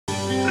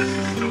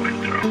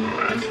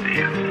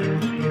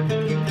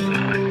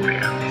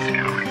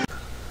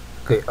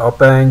Okay,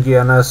 open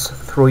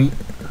GNS3.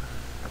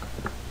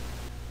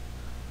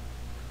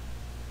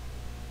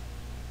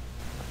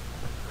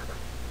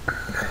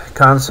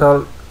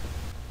 Cancel.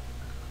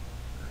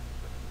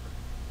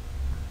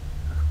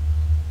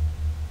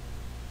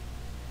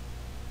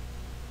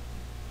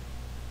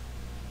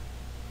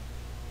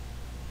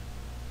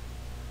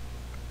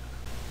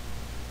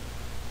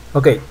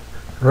 Okay,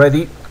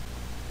 ready.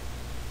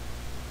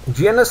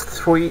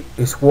 GNS3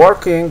 is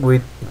working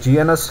with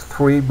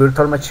GNS3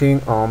 virtual machine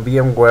on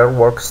VMware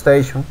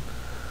workstation.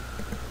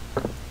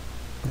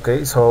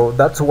 Okay, so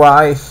that's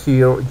why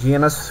here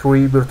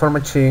GNS3 virtual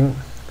machine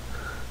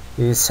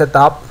is set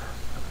up.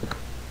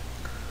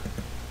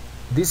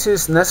 This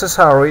is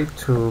necessary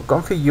to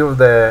configure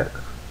the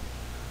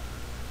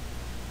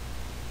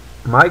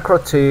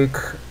Mikrotik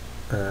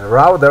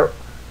router.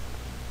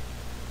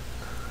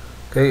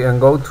 Okay, and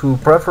go to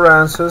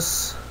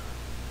Preferences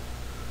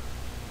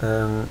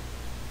and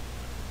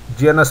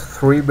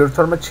GNS3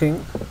 virtual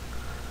machine.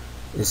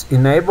 Is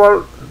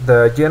enable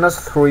the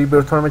GNS3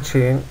 virtual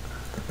machine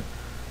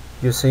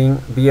using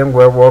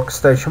VMware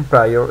workstation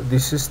player.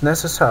 This is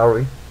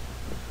necessary.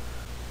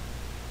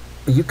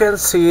 You can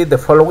see the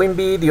following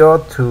video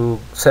to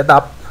set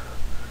up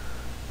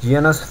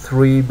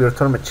GNS3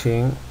 virtual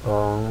machine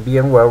on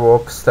VMware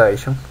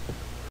workstation.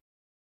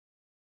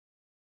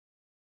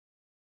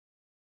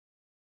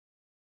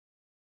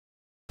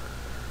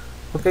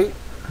 Okay,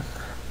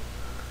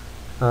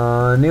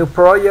 new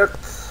project.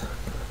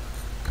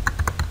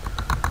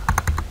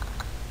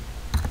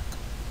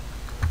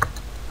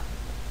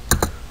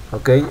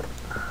 Okay,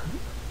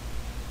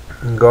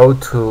 go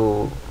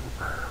to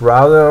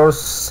routers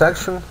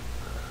section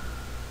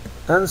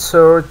and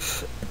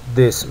search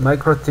this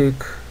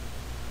Mikrotik.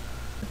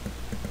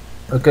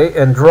 Okay,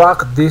 and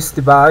drag this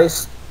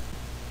device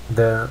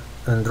to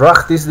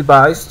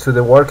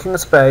the working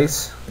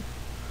space,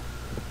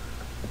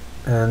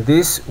 and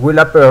this will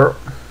appear.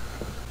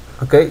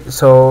 Okay,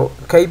 so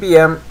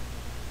KVM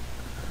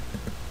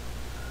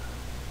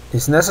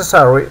is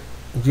necessary,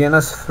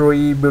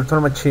 GNS3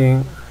 virtual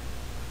machine,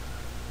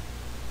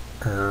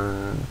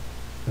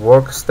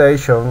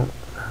 workstation,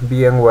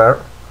 VMware.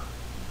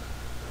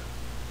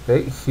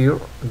 Okay, here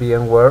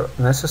VMware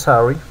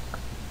necessary.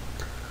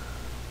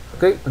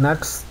 Okay,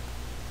 next.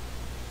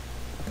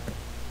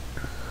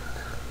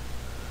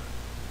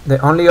 The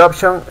only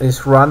option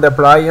is run the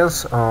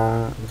appliance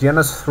on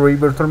GNS3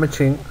 virtual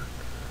machine.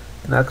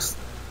 Next.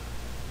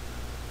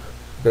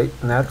 Okay,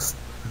 next.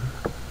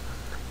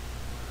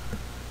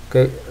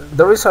 Okay,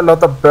 there is a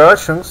lot of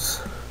versions.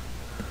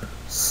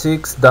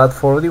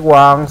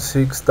 6.41,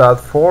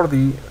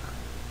 6.40.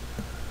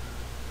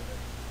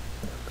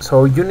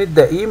 So you need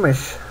the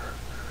image,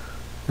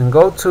 and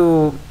go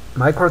to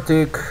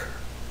Mikrotik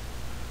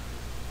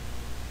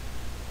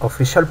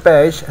official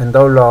page and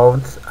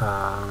download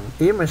an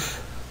image.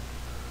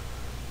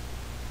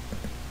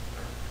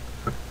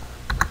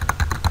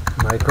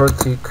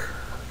 Mikrotik.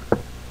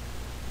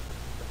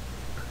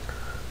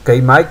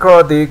 Okay,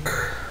 Mikrotik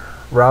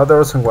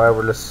routers and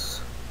wireless.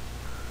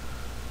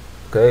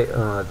 Okay,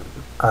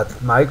 at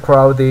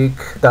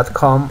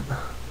mikrotik.com,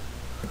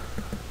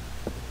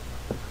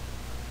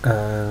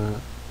 and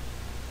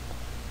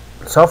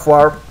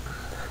software.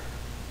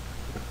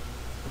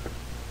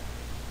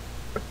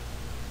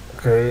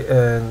 Okay,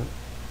 and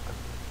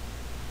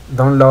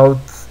download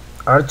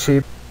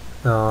archive.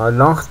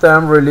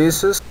 Long-term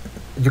releases.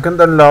 You can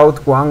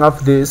download one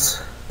of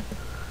these,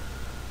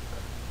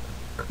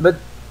 but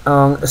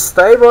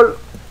stable,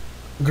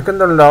 you can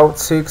download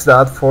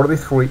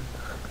 6.43.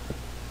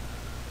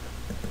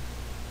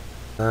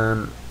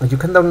 You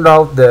can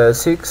download the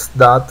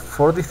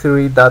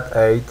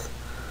 6.43.8,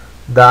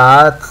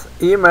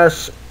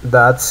 .image,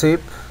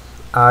 .zip,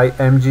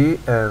 img,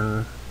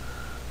 and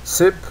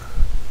zip.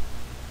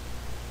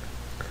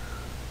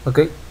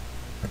 Okay.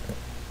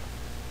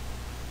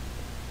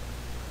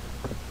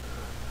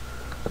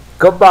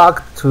 Go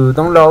back to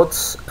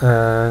downloads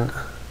and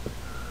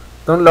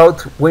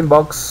download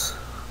WinBox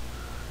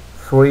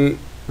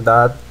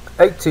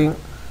 3.18.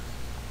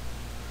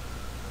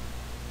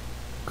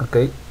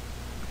 Okay.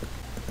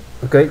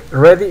 Okay,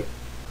 ready.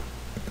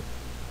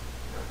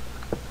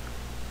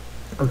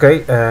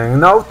 Okay, and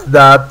note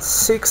that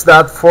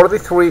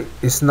 6.43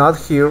 is not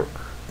here.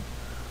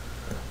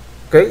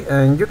 Okay,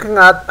 and you can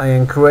add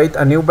and create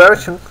a new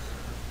version,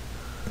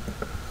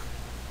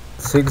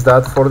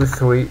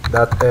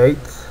 6.43.8.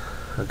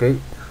 Okay,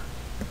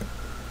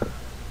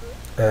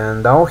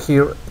 and down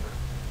here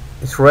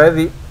is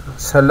ready.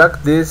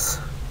 Select this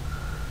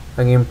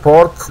and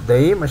import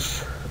the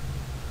image.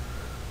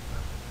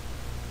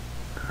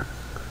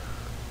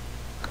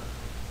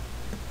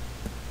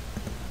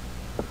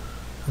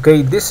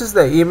 Okay, this is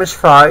the image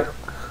file,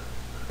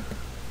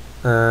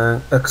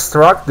 and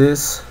extract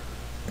this.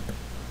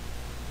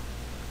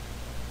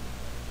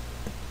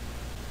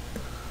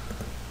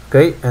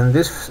 Okay, and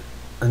this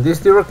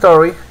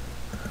directory,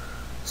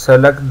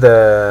 select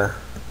the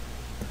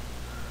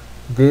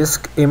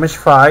disk image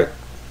file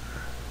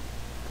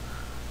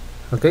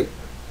Okay,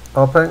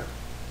 open.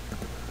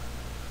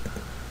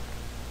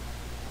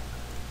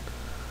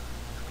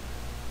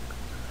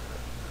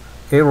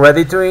 Okay,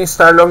 ready to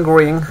install on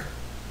green,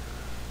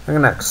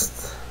 and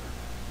next.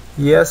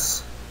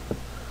 Yes.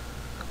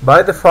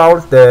 By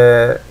default,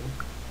 the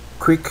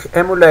quick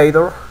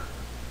emulator.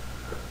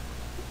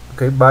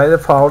 Okay, by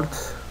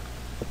default,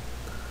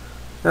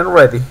 and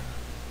ready.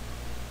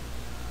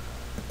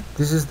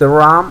 This is the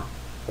RAM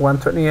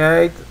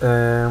 128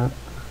 and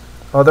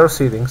other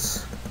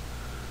settings.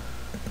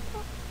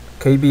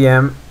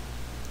 KVM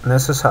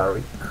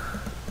necessary.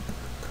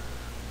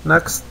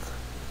 Next.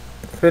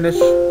 Finish.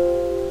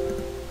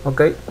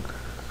 Okay.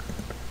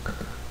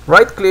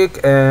 Right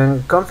click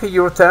and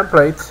configure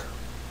template.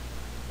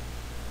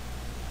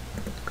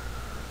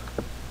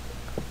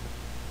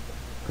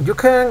 You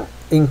can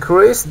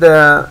increase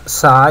the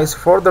size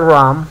for the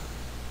RAM,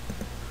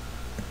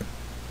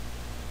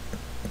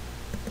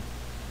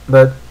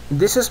 but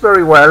this is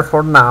very well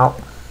for now.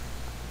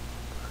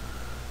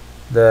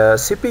 The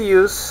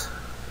CPUs,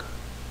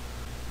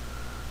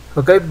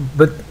 okay,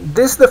 but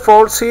these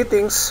default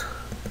settings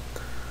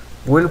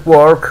will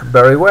work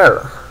very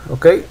well,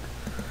 okay,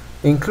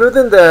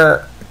 including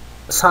the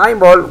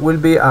symbol will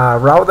be a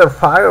router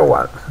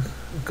firewall,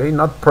 okay,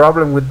 not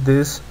problem with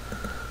this.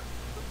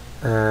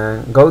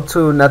 And go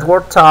to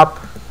network tab,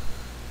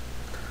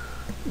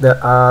 the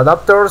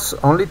adapters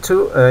only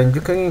 2, and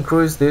you can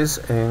increase this,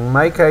 in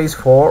my case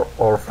 4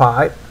 or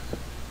 5,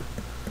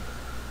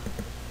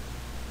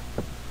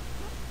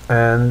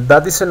 and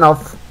that is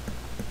enough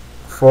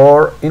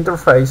for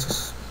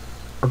interfaces.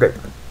 Okay,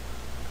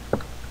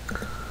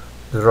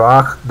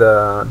 drag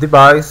the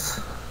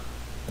device,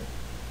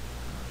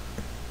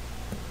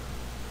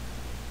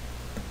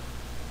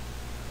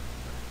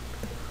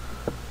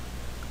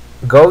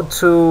 go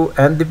to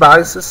end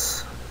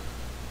devices,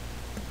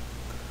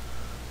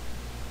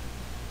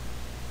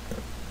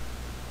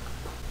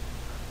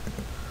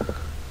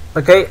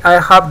 okay, I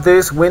have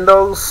this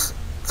Windows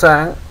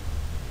 10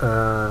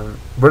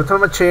 virtual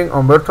machine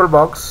on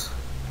VirtualBox.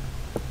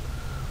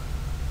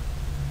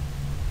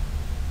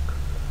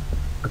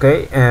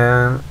 Okay,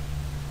 and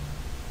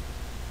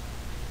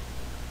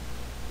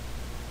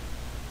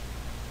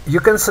you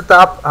can set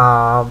up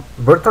a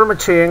virtual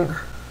machine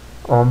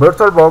on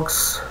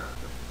VirtualBox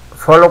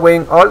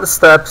following all the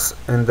steps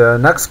in the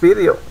next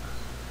video.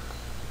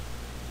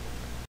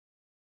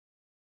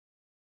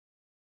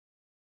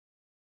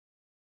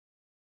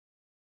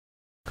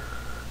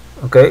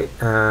 Okay,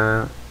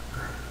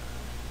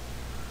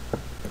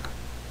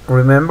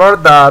 remember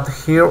that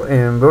here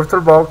in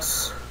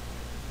VirtualBox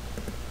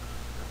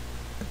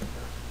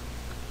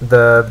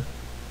the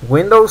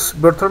Windows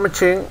virtual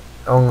machine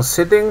on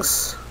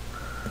settings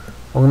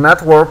on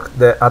network,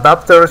 the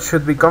adapter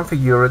should be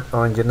configured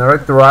on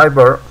generic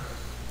driver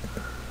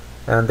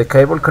and the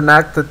cable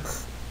connected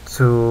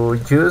to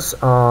use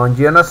on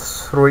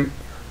GNS3.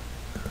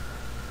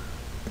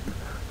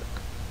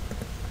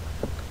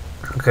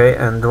 Okay,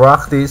 and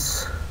drag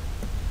this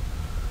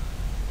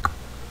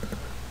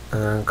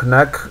and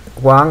connect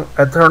one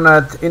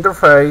Ethernet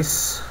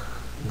interface,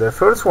 the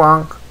first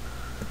one,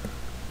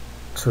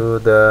 to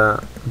the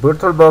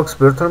VirtualBox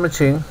virtual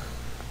machine,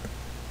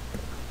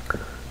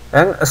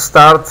 and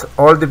start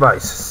all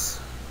devices.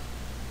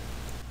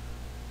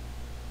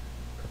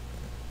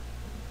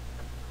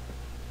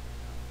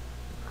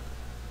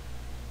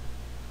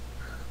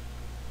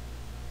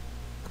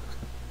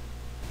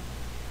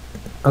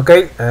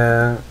 Okay,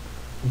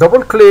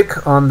 double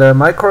click on the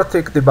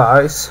Mikrotik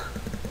device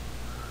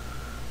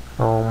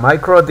on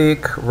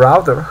Mikrotik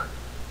router.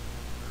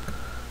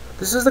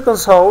 This is the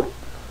console.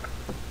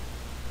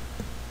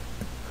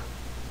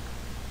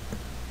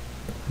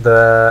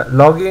 The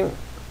login,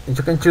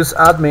 you can choose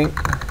admin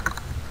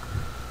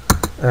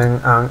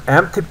and an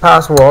empty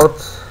password.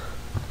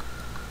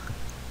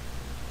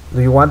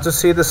 Do you want to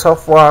see the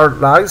software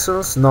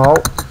license? No.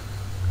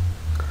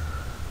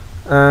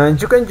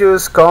 And you can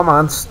use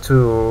commands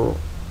to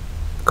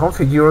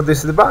configure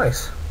this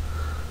device.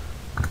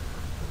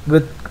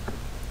 But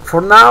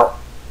for now,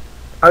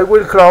 I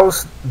will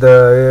close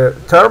the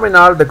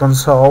terminal, the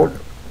console,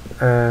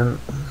 and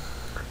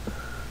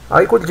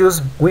I could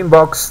use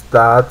WinBox,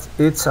 that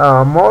it's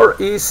a more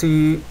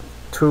easy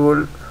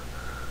tool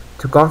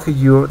to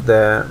configure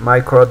the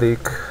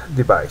Mikrotik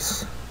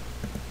device.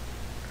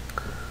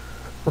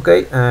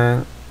 Okay,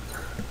 and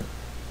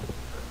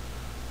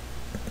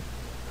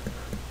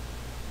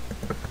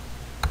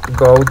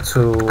go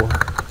to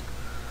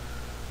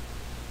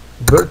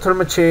virtual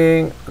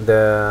machine,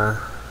 the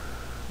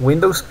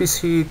Windows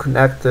PC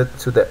connected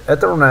to the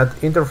Ethernet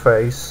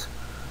interface.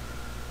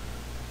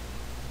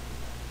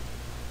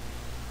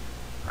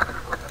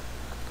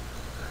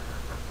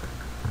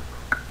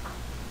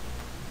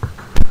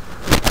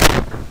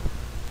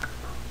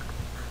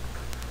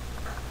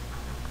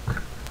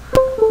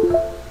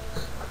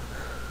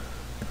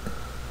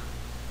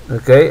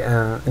 Okay,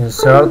 and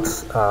insert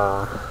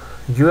a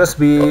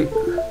USB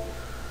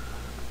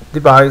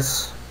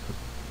device.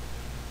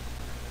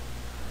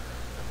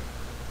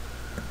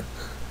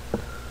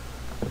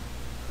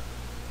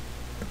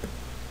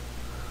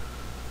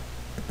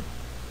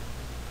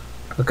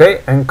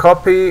 Okay, and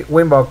copy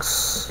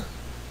WinBox.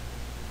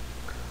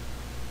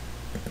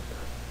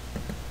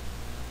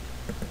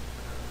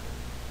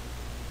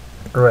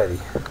 Ready.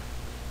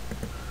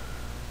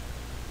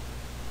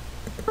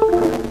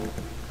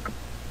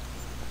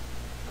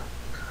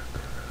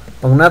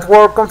 On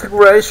network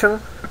configuration,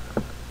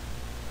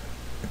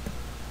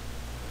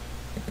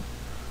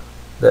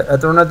 the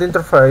Ethernet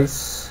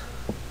interface,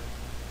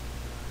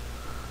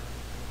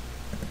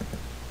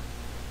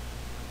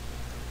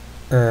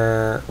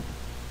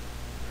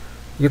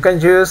 you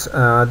can use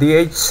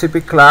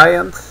DHCP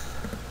client.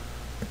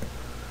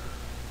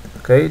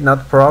 Okay,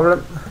 not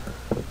problem.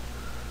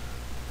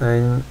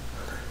 And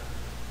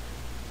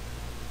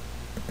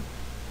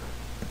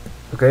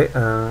okay,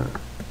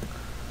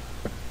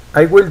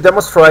 I will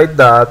demonstrate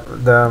that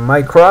the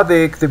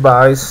Mikrotik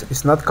device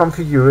is not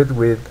configured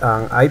with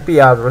an IP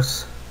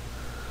address.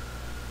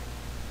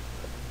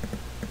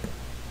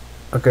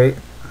 Okay.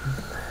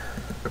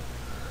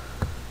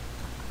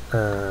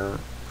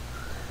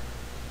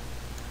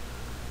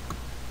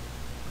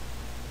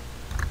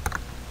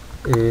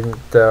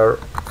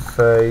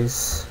 Interface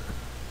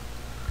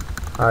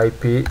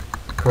IP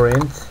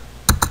print.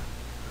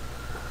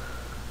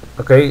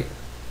 Okay,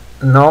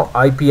 no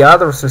IP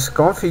address is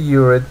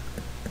configured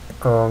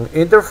on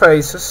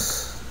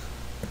interfaces,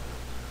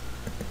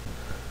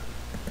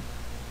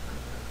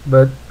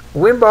 but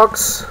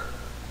WinBox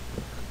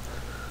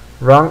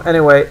run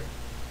anyway.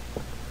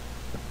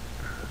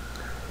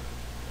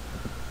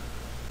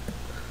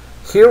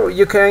 Here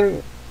you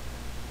can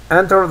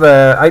enter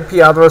the IP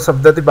address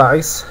of the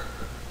device,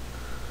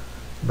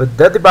 but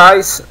the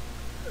device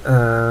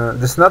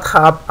does not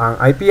have an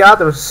IP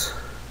address.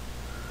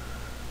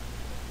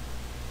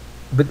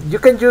 But you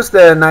can use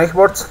the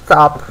Neighbors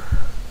tab,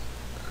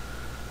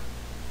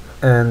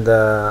 and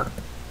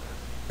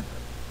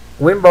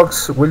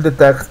WinBox will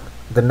detect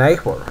the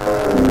neighbor,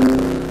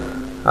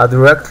 a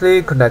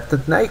directly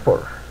connected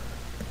neighbor.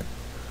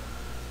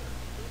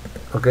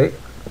 Okay,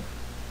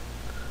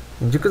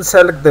 and you can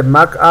select the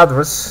MAC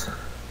address.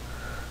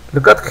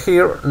 Look at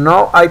here,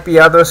 no IP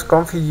address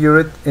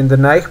configured in the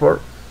neighbor,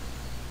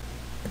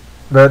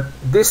 but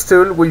this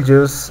tool will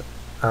use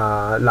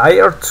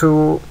layer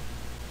 2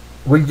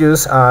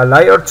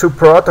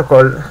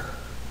 protocol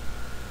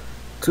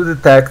to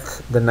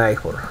detect the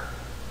neighbor.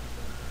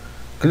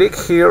 Click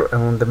here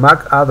on the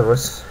MAC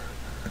address,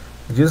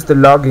 use the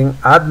login,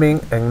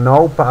 admin and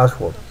no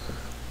password,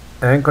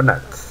 and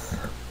connect.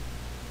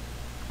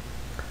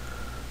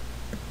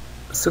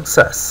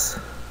 Success.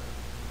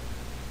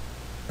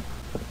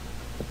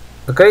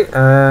 Okay,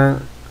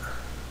 and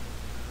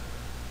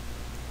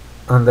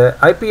on the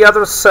IP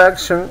address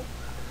section,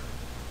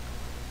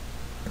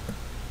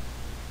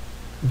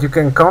 you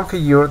can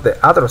configure the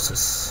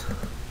addresses.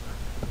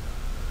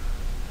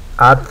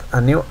 Add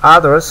a new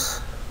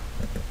address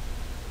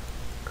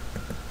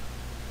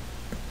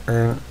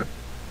and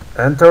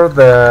enter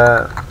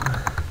the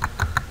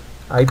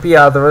IP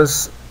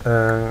address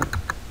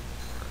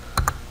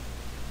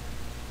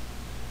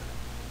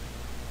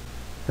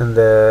in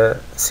the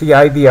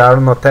CIDR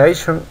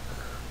notation.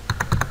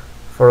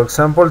 For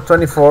example,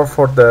 24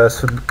 for the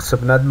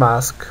subnet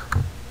mask.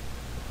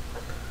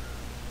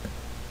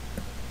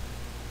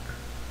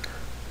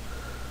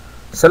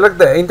 Select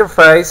the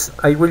interface.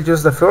 I will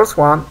use the first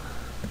one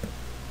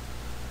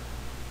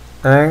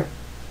and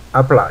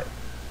apply.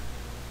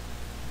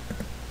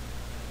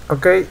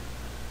 Okay,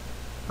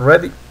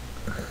 ready.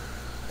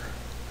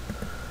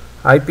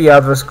 IP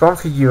address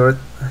configured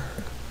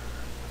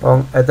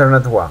on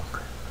Ethernet 1.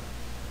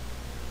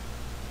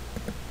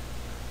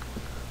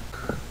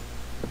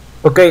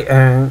 Okay,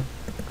 and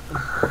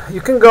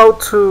you can go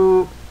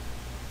to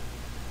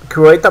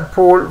create a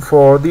pool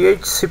for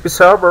DHCP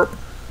server.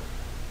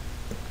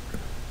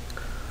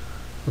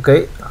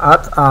 Okay,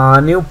 add a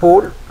new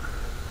pool.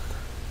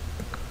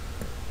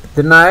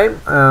 The name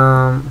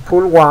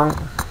pool 1.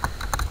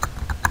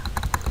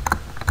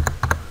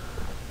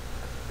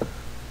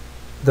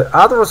 The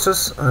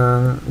addresses,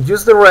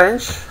 use the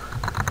range.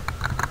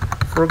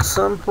 For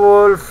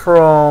example,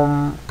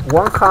 from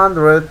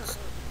 100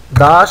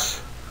 dash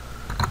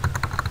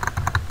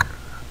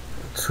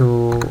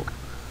to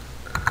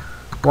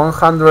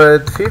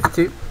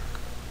 150.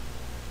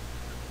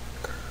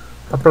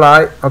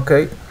 Apply.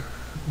 Okay,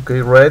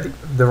 ready.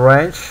 The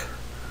range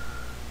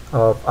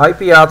of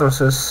IP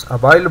addresses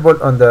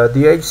available on the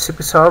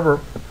DHCP server.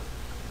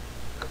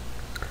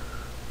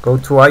 Go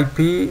to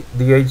IP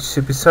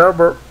DHCP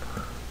server.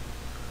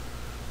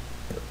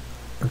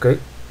 Okay,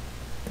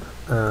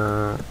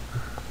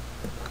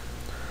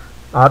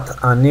 add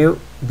a new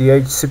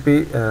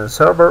DHCP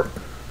server.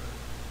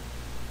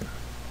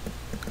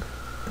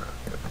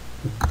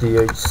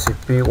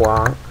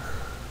 DHCP1,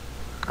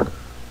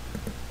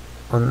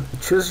 and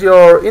choose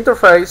your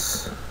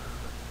interface.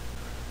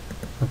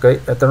 Okay,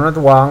 Ethernet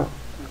 1.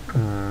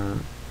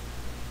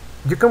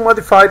 You can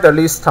modify the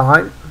list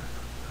time.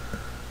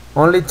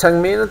 Only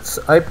 10 minutes.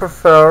 I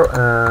prefer,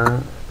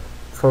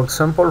 for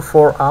example,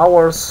 4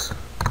 hours.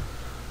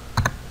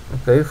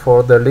 Okay,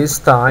 for the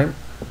list time.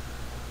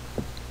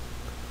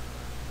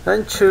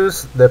 and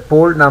choose the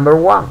pool number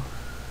 1.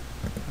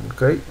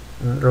 Okay,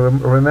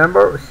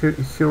 remember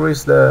here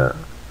is the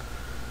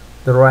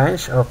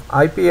range of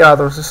IP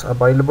addresses,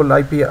 available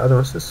IP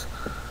addresses,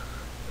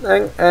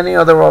 and any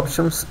other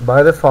options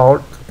by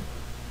default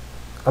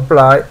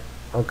apply.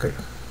 Okay,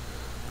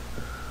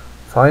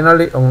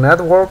 finally on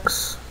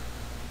networks,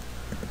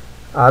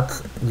 add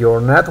your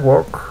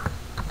network,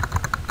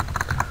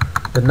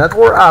 the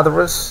network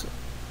address,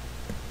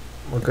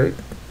 okay,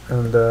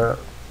 and the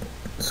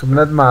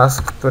subnet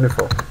mask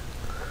 24,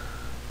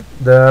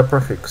 the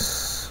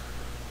prefix,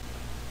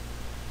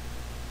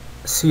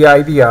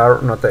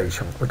 CIDR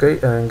notation, okay,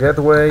 and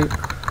gateway,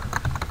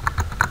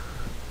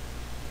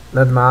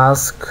 net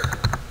mask,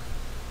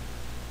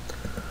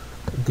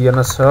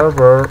 DNS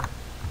server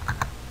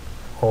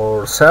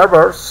or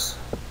servers.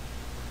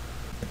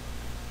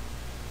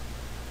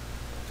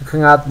 You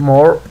can add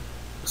more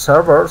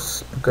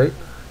servers, okay.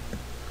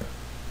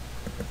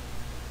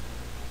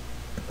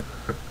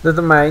 The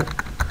domain,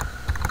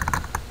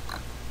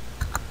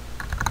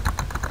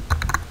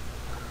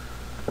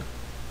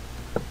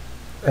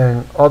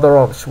 and other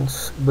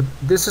options, but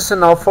this is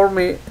enough for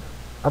me.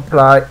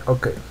 Apply.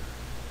 Okay,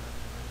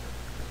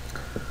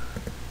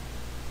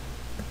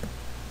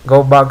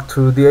 go back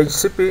to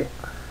DHCP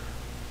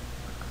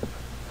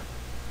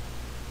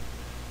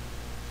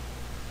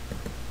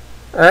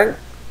and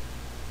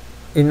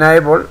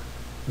enable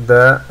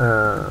the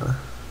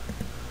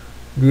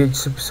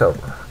DHCP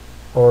server,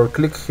 or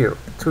click here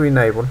to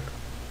enable.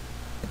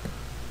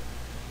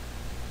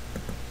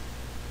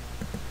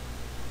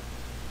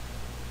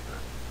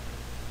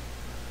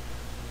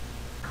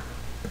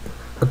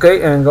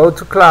 Okay, and go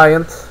to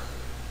client,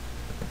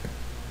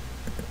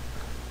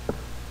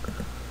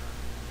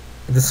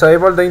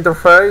 disable the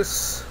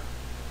interface,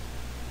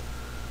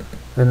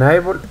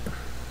 enable,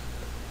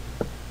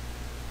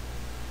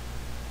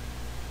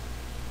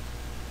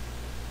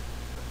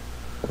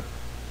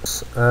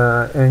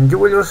 and you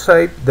will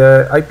receive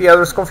the IP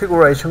address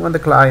configuration on the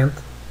client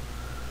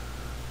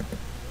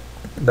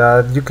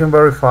that you can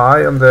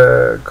verify on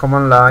the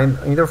command line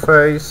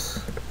interface,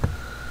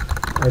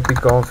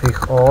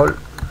 ipconfig all.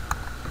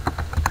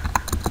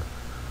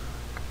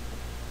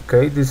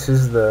 Okay, this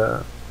is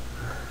the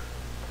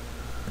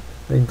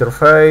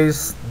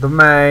interface,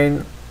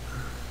 domain,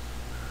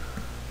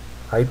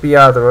 IP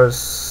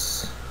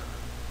address,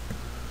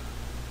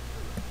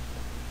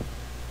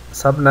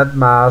 subnet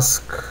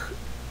mask,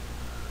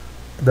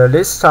 the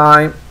list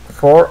time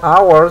 4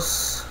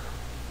 hours,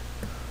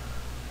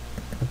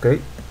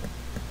 okay,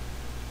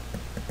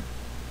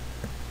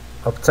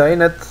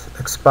 obtained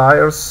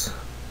expires,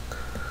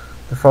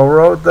 the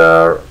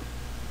forwarder,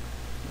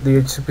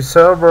 DHCP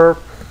server,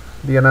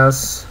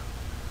 DNS,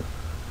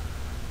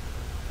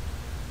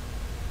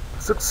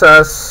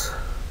 success,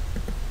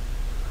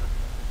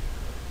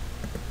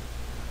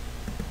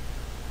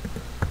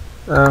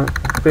 and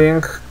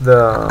ping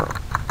the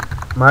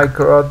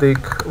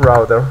Mikrotik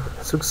router,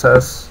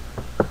 success.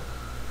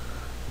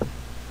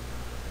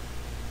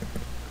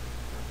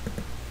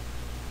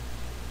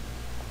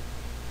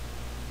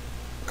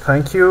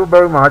 Thank you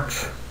very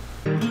much.